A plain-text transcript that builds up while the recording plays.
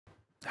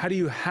How do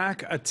you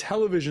hack a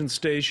television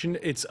station,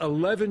 its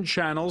 11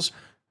 channels,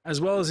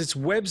 as well as its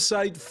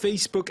website,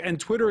 Facebook, and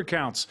Twitter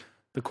accounts?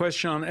 The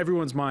question on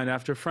everyone's mind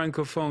after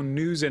Francophone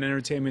news and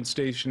entertainment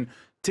station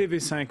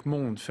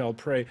TV5Monde fell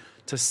prey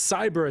to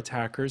cyber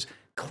attackers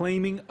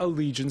claiming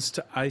allegiance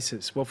to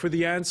ISIS. Well, for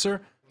the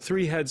answer,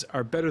 three heads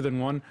are better than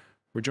one.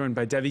 We're joined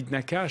by David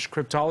Nakache,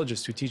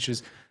 cryptologist who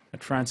teaches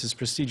at France's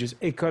prestigious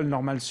École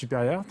Normale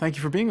Supérieure. Thank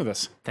you for being with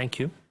us. Thank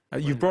you.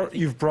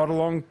 You've brought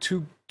along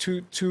two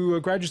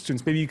graduate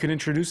students. Maybe you can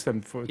introduce them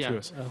to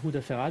us.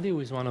 Huda Ferradi, who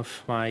is one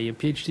of my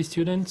PhD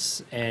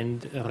students, and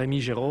Rémi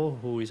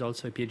Géraud, who is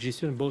also a PhD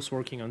student, both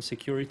working on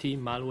security,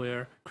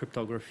 malware,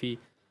 cryptography,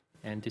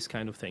 and this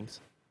kind of things.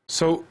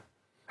 So,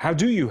 how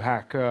do you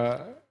hack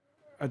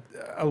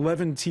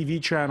 11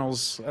 TV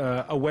channels,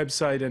 a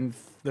website, and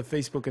the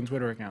Facebook and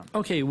Twitter account?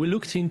 Okay, we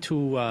looked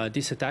into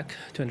this attack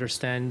to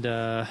understand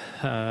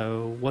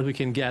what we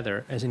can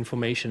gather as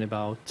information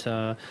about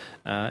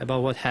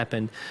what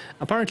happened.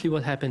 Apparently,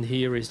 what happened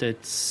here is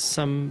that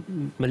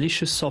some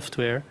malicious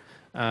software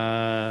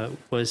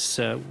was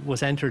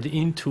entered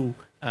into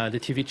the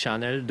TV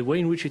channel. The way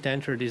in which it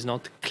entered is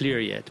not clear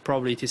yet.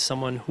 Probably it is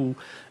someone who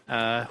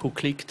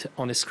clicked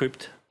on a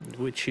script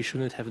which he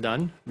shouldn't have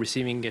done,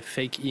 receiving a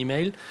fake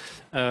email,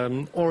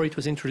 or it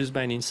was introduced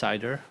by an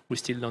insider. We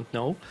still don't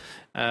know.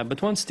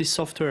 But once this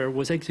software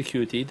was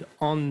executed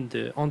on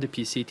the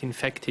PC, it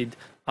infected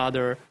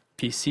other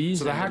PCs.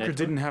 So the hacker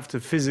didn't have to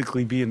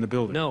physically be in the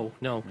building? No.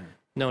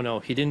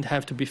 He didn't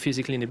have to be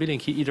physically in the building.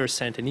 He either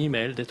sent an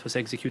email that was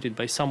executed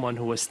by someone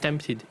who was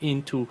tricked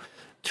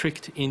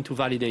into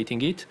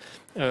validating it,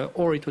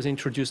 or it was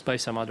introduced by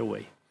some other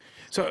way.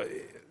 So,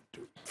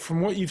 from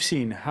what you've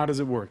seen, how does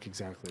it work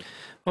exactly?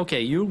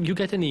 Okay, you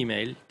get an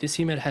email. This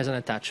email has an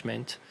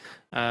attachment.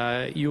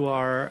 You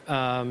are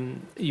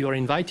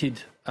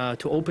invited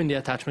to open the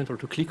attachment or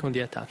to click on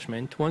the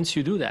attachment. Once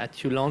you do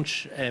that, you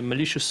launch a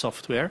malicious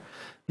software.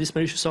 This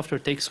malicious software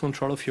takes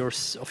control of your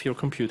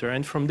computer,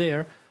 and from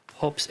there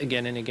hops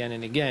again and again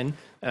and again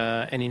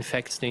and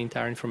infects the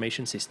entire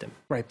information system.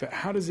 Right, but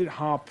how does it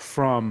hop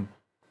from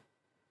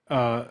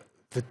the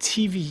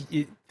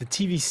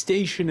TV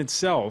station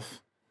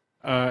itself,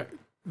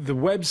 the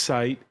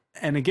website,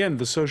 and again,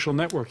 the social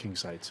networking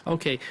sites?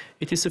 Okay,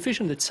 it is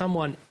sufficient that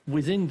someone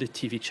within the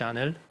TV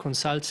channel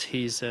consults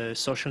his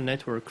social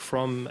network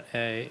from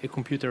a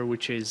computer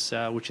which is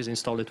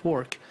installed at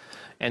work,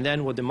 and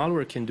then what the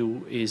malware can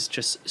do is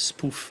just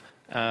spoof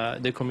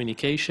the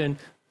communication,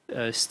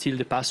 steal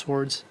the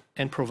passwords,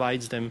 and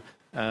provides them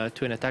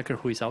to an attacker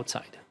who is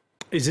outside.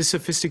 Is this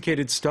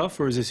sophisticated stuff,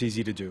 or is this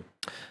easy to do?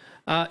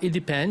 It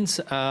depends.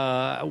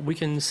 We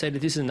can say that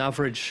this is an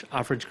average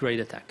grade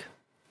attack.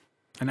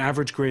 An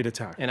average grade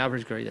attack? An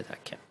average grade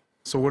attack, yeah.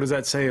 So what does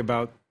that say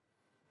about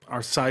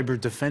our cyber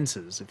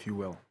defenses, if you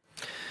will?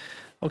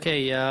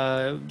 Okay.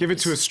 Give it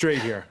to us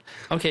straight here.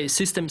 Okay,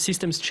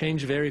 systems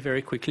change very,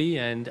 very quickly,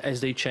 and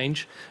as they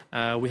change,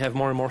 we have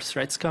more and more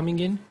threats coming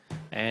in,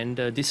 and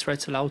these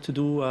threats allow to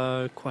do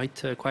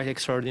quite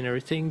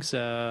extraordinary things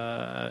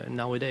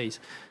nowadays.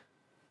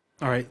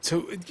 All right.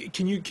 So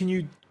can you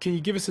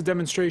give us a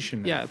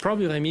demonstration? Yeah,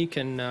 probably Rémi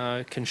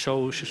can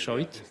show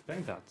it.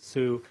 Explain that.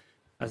 So,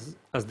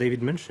 as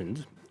David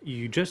mentioned,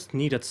 you just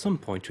need at some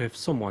point to have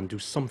someone do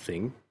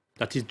something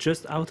that is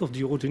just out of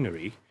the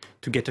ordinary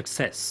to get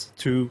access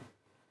to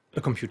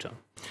a computer.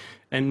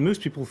 And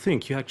most people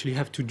think you actually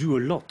have to do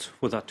a lot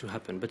for that to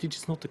happen, but it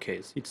is not the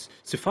case. It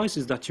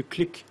suffices that you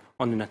click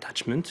on an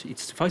attachment, it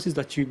suffices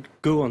that you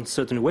go on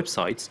certain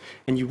websites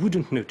and you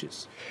wouldn't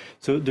notice.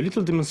 So the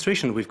little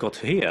demonstration we've got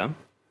here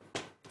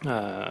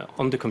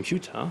on the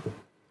computer,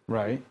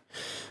 right,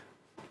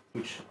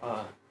 which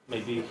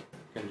maybe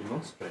can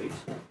demonstrate.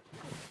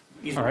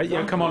 All right,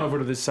 yeah, come on over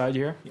to this side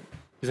here.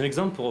 Is an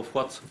example of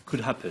what could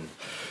happen.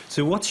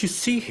 So what you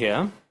see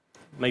here,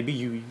 maybe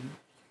you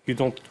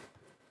don't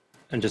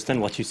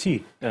understand what you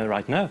see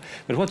right now,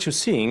 but what you're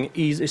seeing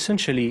is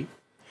essentially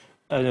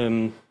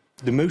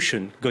the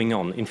motion going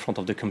on in front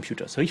of the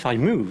computer. So if I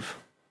move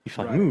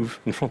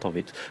in front of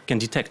it, I can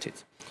detect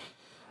it.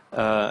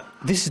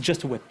 This is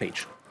just a web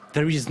page.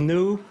 There is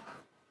no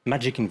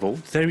magic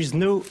involved. There is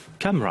no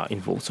camera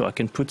involved. So I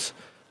can put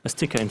a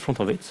sticker in front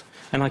of it,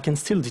 and I can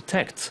still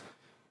detect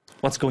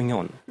what's going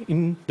on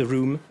in the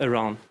room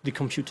around the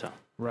computer.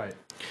 Right.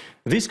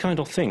 This kind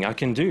of thing I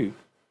can do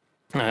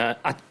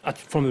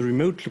from a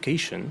remote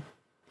location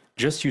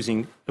just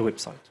using a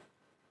website.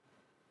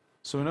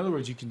 So in other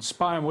words, you can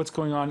spy on what's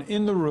going on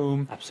in the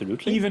room.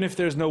 Absolutely. Even if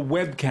there's no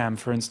webcam,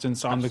 for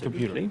instance, on the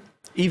computer.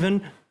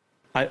 Even,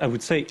 I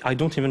would say, I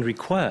don't even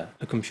require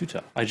a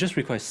computer. I just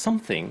require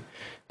something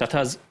that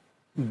has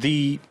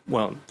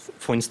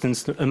for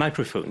instance, a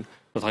microphone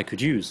that I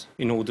could use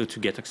in order to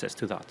get access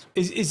to that.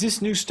 Is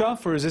this new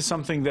stuff, or is this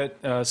something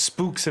that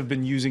spooks have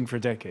been using for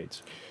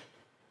decades?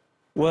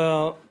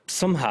 Well,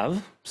 some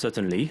have,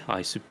 certainly,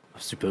 I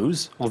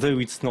suppose, although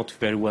it's not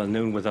very well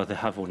known whether they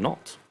have or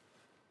not.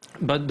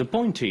 But the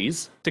point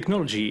is,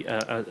 technology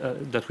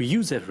that we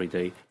use every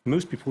day,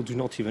 most people do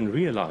not even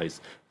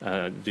realize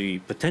the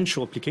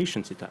potential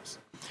applications it has.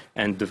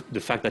 And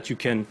the fact that you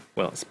can,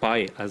 well,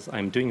 spy, as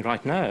I'm doing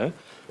right now,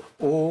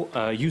 or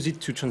use it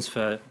to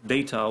transfer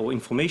data or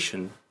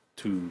information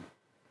to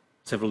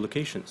several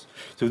locations.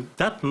 So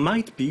that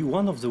might be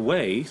one of the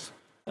ways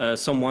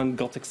someone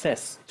got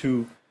access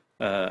to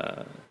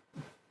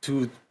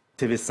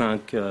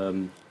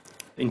TV5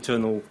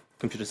 internal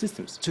computer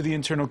systems. To the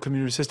internal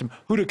computer system.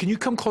 Huda, can you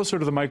come closer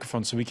to the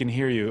microphone so we can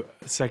hear you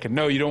a second?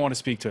 No, you don't want to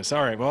speak to us.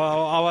 All right. Well,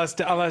 I'll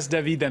ask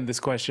David then this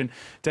question.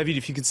 David,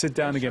 if you could sit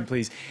down again,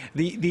 please.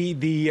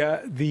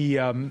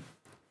 The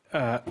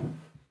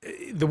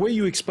way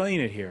you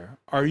explain it here,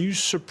 are you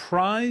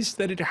surprised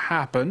that it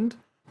happened,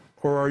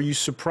 or are you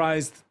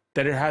surprised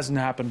that it hasn't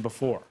happened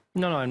before?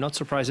 No, I'm not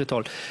surprised at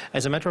all.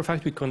 As a matter of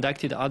fact, we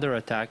conducted other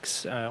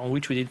attacks on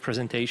which we did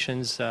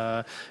presentations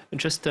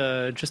just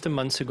a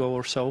month ago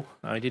or so.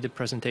 I did a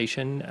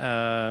presentation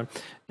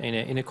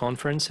in a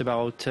conference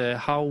about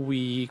how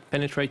we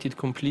penetrated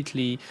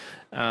completely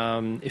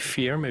a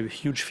firm, a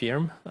huge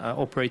firm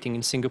operating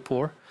in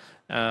Singapore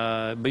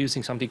by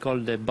using something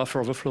called the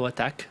buffer overflow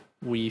attack.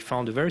 We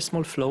found a very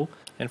small flow,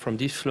 and from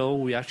this flow,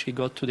 we actually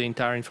got to the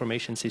entire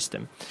information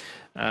system.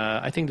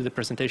 I think that the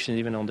presentation is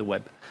even on the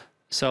web.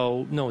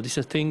 So, no, these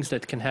are things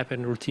that can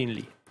happen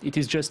routinely. It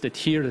is just that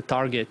here the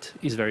target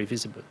is very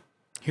visible.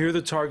 Here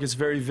the target is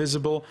very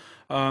visible.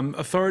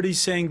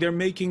 Authorities saying they're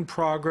making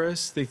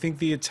progress. They think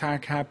the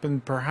attack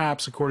happened,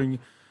 perhaps, according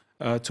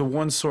to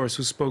one source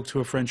who spoke to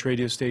a French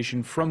radio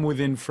station, from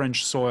within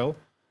French soil.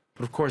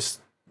 But, of course,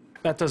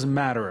 that doesn't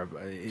matter.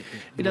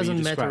 It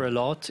doesn't matter a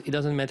lot. It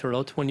doesn't matter a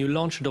lot. When you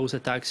launch those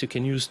attacks, you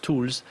can use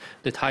tools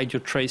that hide your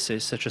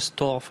traces, such as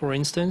Tor, for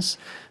instance,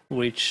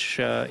 which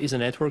is a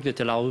network that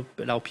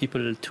allow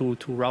people to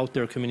route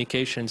their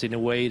communications in a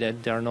way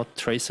that they are not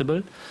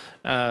traceable.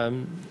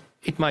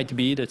 It might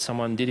be that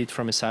someone did it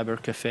from a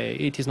cyber cafe.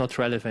 It is not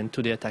relevant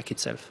to the attack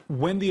itself.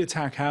 When the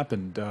attack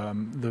happened,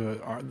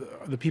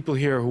 the people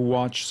here who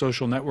watch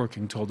social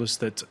networking told us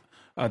that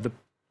the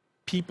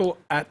people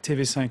at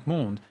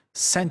TV5Monde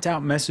sent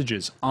out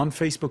messages on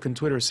Facebook and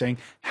Twitter saying,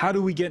 how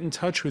do we get in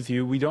touch with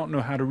you? We don't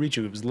know how to reach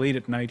you. It was late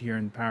at night here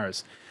in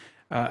Paris.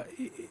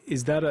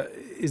 Is that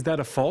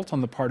a fault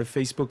on the part of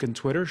Facebook and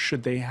Twitter?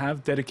 Should they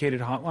have dedicated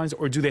hotlines,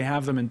 or do they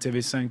have them and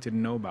TV5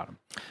 didn't know about them?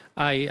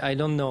 I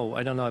don't know.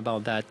 I don't know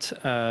about that.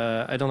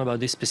 I don't know about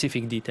this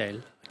specific detail.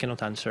 I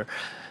cannot answer.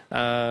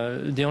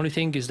 The only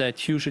thing is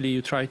that usually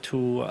you try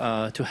to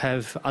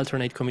have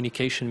alternate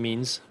communication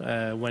means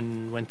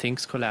when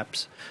things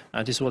collapse.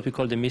 This is what we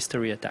call the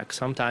mystery attack.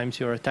 Sometimes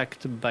you're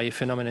attacked by a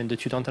phenomenon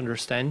that you don't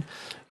understand.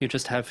 You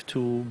just have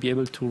to be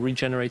able to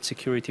regenerate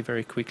security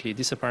very quickly.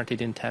 This apparently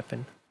didn't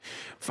happen.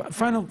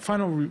 Final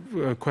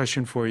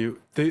question for you.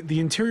 The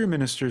Interior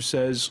Minister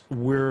says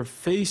we're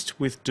faced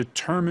with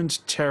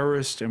determined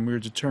terrorists and we're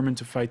determined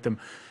to fight them.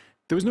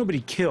 There was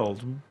nobody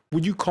killed.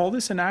 Would you call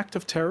this an act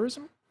of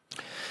terrorism?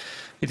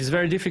 It is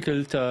very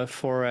difficult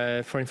for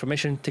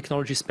information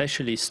technology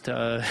specialists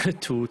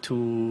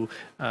to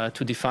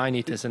define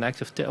it as an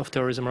act of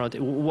terrorism.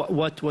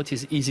 What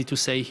is easy to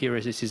say here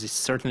is this is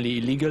certainly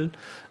illegal.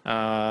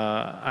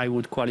 I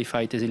would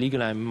qualify it as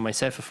illegal. I'm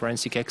myself a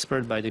forensic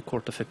expert by the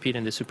Court of Appeal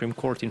and the Supreme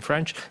Court in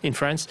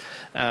France.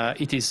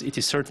 It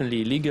is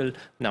certainly illegal.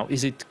 Now,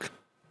 is it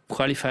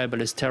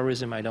qualifiable as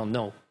terrorism? I don't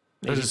know.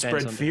 Does it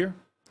spread fear?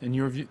 In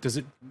your view, does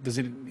it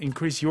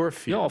increase your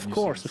fear? Yeah, of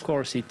course,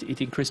 it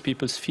increases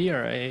people's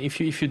fear.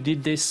 If you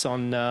did this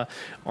on a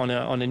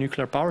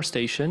nuclear power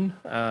station,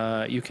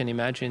 you can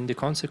imagine the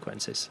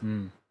consequences.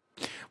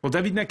 Well,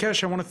 David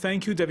Nakache, I want to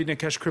thank you. David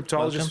Nakache,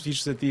 cryptologist, who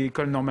teaches at the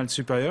École Normale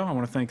Supérieure. I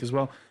want to thank as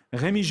well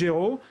Rémi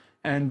Géraud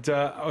and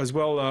as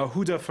well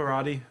Huda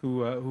Farhadi,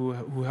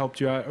 who helped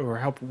you out or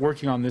helped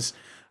working on this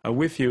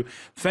with you.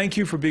 Thank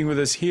you for being with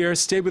us here.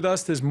 Stay with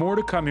us. There's more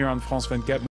to come here on France 24.